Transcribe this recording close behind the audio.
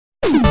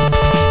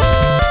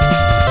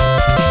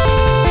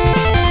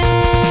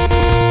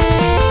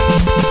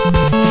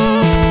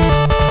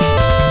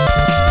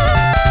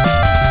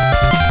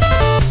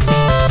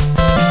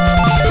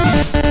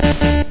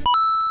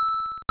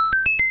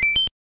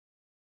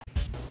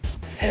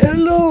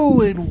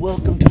Hello and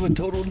welcome to a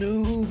Total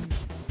Noob.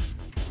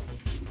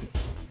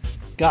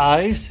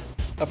 Guys,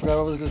 I forgot what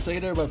I was going to say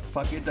there, but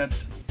fuck it,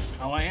 that's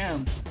how I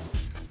am.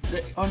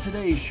 On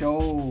today's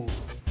show,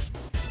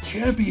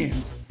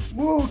 Champions,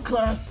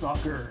 World-Class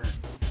Soccer.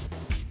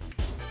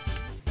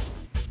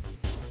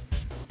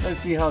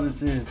 Let's see how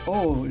this is.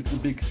 Oh, it's a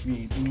big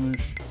screen,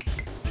 English.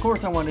 Of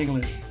course I want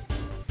English.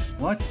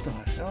 What the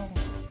hell?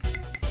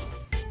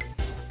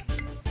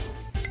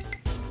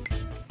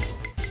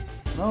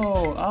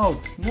 No,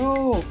 out.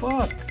 No,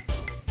 fuck.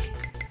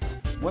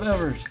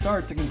 Whatever,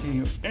 start to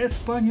continue.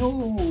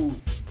 Espanol.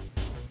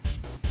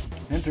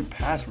 Enter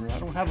password. I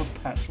don't have a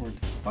password.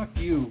 Fuck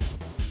you.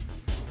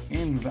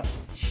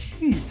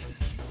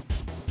 Jesus.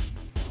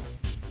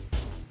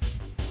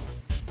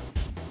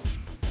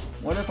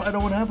 What if I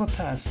don't have a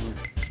password?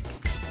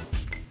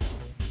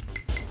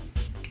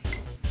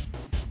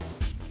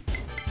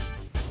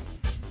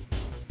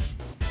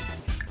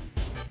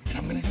 And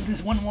I'm gonna do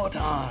this one more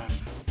time.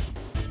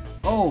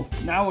 Oh,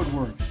 now it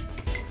works.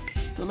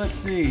 So let's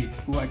see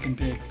who I can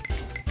pick.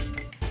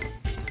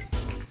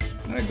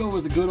 I'm gonna go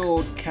with the good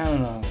old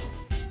Canada.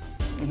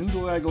 And who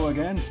do I go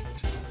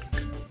against?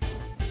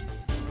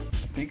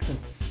 I think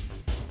that's...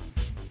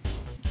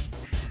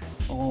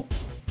 Oh.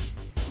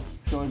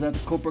 So is that the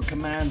Cobra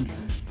Commander?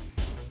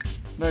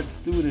 Let's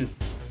do this.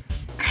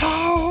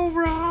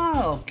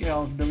 Cobra! Okay,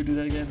 I'll never do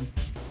that again.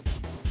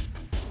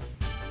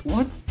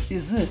 What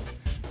is this?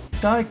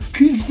 Die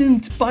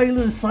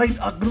Küchenspieler sein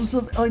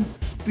aggressiv ein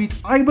wird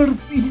einmal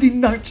in die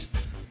Nacht.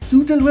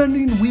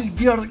 Zutelwending wie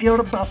der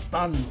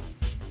Erdbeeren.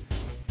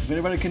 If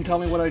anybody can tell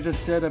me what I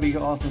just said, that'd be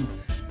awesome.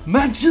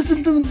 Manchester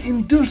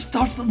in der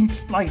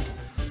Staatspleit.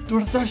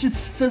 Door das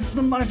ist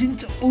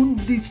systematisch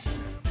und this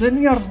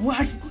linear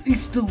whack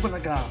is to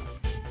Valaga.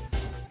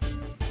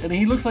 And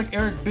he looks like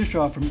Eric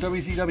Bischoff from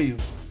WCW.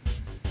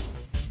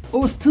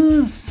 Oh,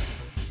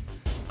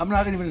 I'm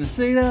not even going to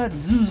say that.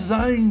 Zu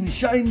sein,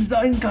 schein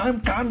sein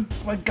kann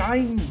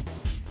kein.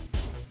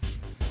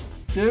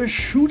 Der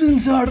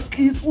Schutensark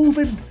ist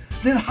offen.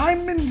 Der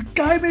Heimen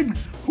geimen,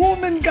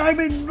 Humen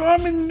geimen,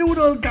 Ramen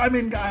Noodle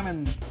geimen.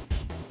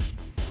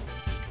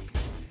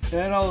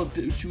 And I'll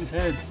choose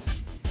heads.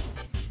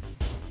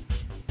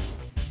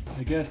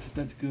 I guess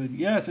that's good.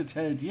 Yes, it's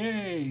head.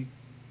 Yay.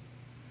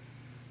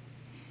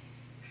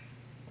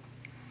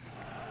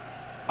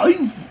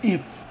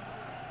 If.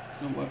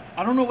 So what?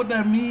 I don't know what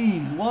that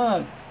means.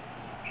 What?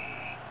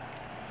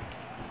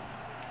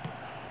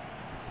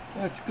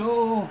 Let's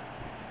go.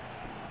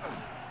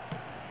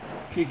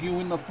 Kick you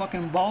in the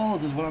fucking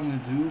balls is what I'm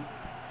gonna do.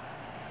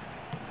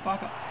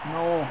 Fuck up.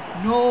 No.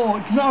 No,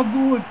 it's not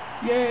good.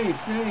 Yay,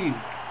 save.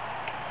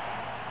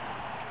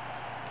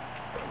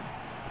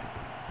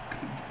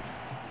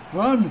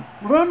 Run.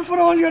 Run for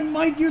all your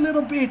might, you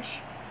little bitch.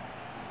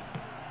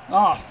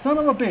 Ah, son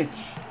of a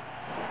bitch.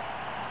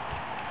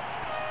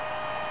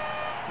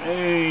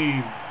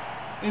 Save.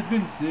 It's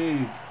been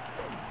saved.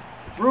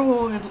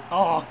 Throw it.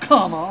 Oh,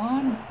 come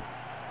on.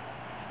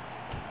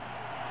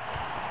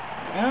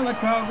 And the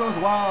crowd goes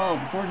wild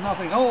for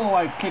nothing. Oh,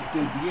 I kicked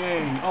it.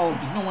 Yay. Oh,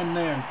 there's no one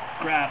there.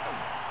 Crap.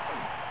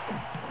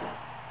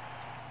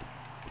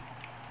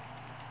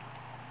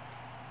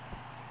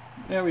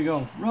 There we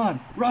go. Run.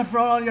 Run for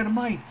all your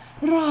might.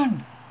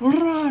 Run.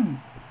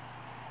 Run.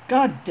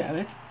 God damn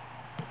it.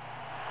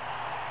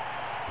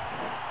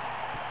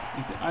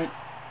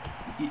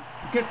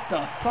 Get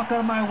the fuck out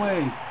of my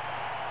way.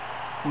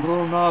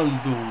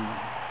 Ronaldo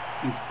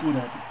is good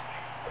at it.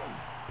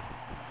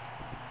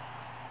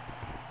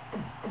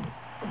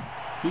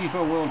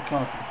 FIFA World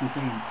Cup, this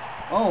ain't.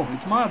 Oh,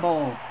 it's my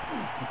ball.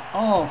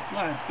 Oh,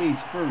 flat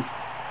face first.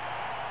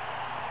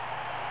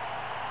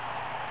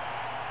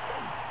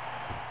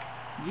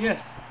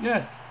 Yes,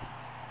 yes.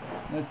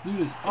 Let's do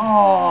this.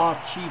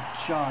 Oh, cheap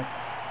shot.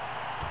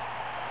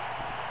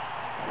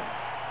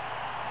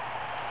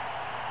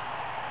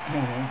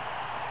 Okay.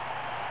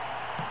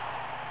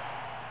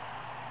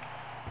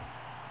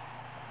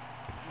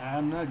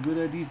 I'm not good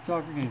at these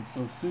soccer games,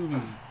 so sue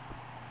me.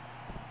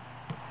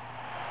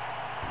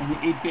 And the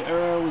 8-bit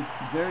era was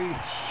very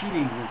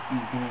shitty with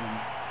these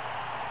games.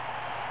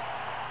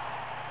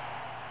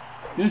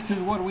 This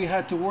is what we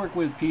had to work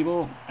with,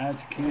 people,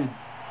 as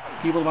kids.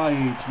 People my age,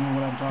 you know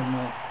what I'm talking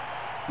about.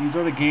 These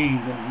are the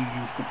games that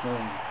we used to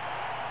play.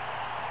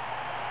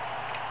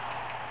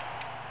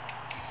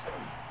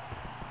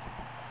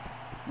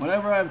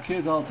 Whenever I have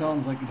kids, I'll tell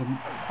them, like,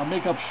 I'll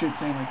make up shit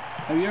saying, like,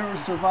 have you ever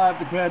survived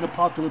the grand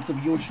apocalypse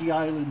of Yoshi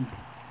Island?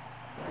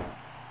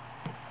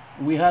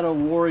 We had a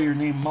warrior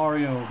named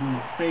Mario who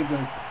saved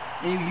us,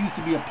 and he used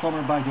to be a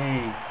plumber by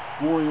day,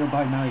 warrior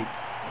by night.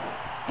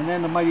 And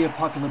then the mighty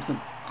apocalypse of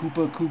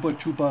Koopa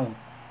Troopa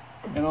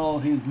and all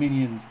his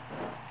minions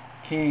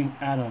came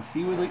at us.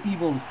 He was an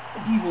evil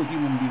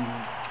human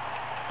being.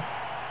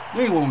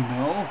 They won't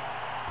know.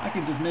 I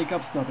can just make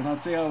up stuff, and I'll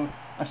say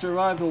I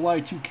survived the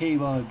Y2K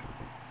bug.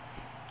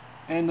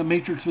 And the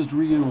Matrix was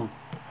real.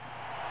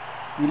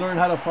 We learned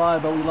how to fly,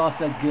 but we lost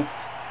that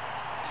gift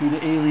to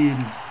the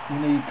aliens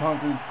when they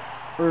conquered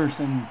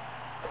Earth in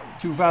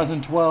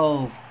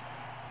 2012.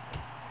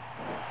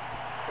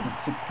 The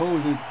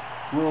supposed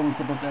world was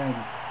supposed to end.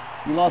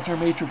 We lost our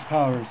Matrix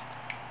powers.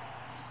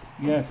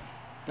 Yes,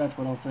 that's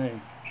what I'll say.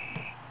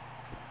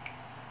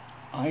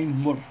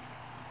 I'm worth.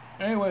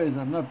 Anyways,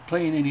 I'm not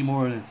playing any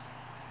more of this.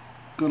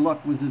 Good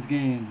luck with this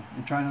game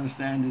and trying to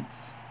understand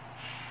its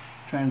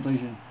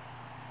translation.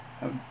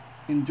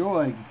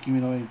 Enjoy,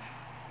 humanoids.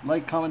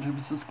 Like, comment, and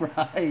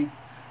subscribe.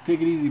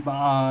 Take it easy.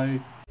 Bye.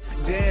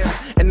 Damn,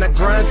 and I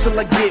grind till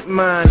I get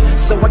mine.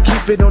 So I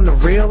keep it on the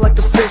real like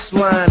a fish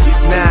line.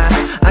 Nah,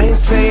 I ain't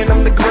saying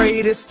I'm the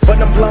greatest, but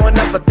I'm blowing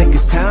up. I think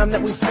it's time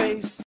that we face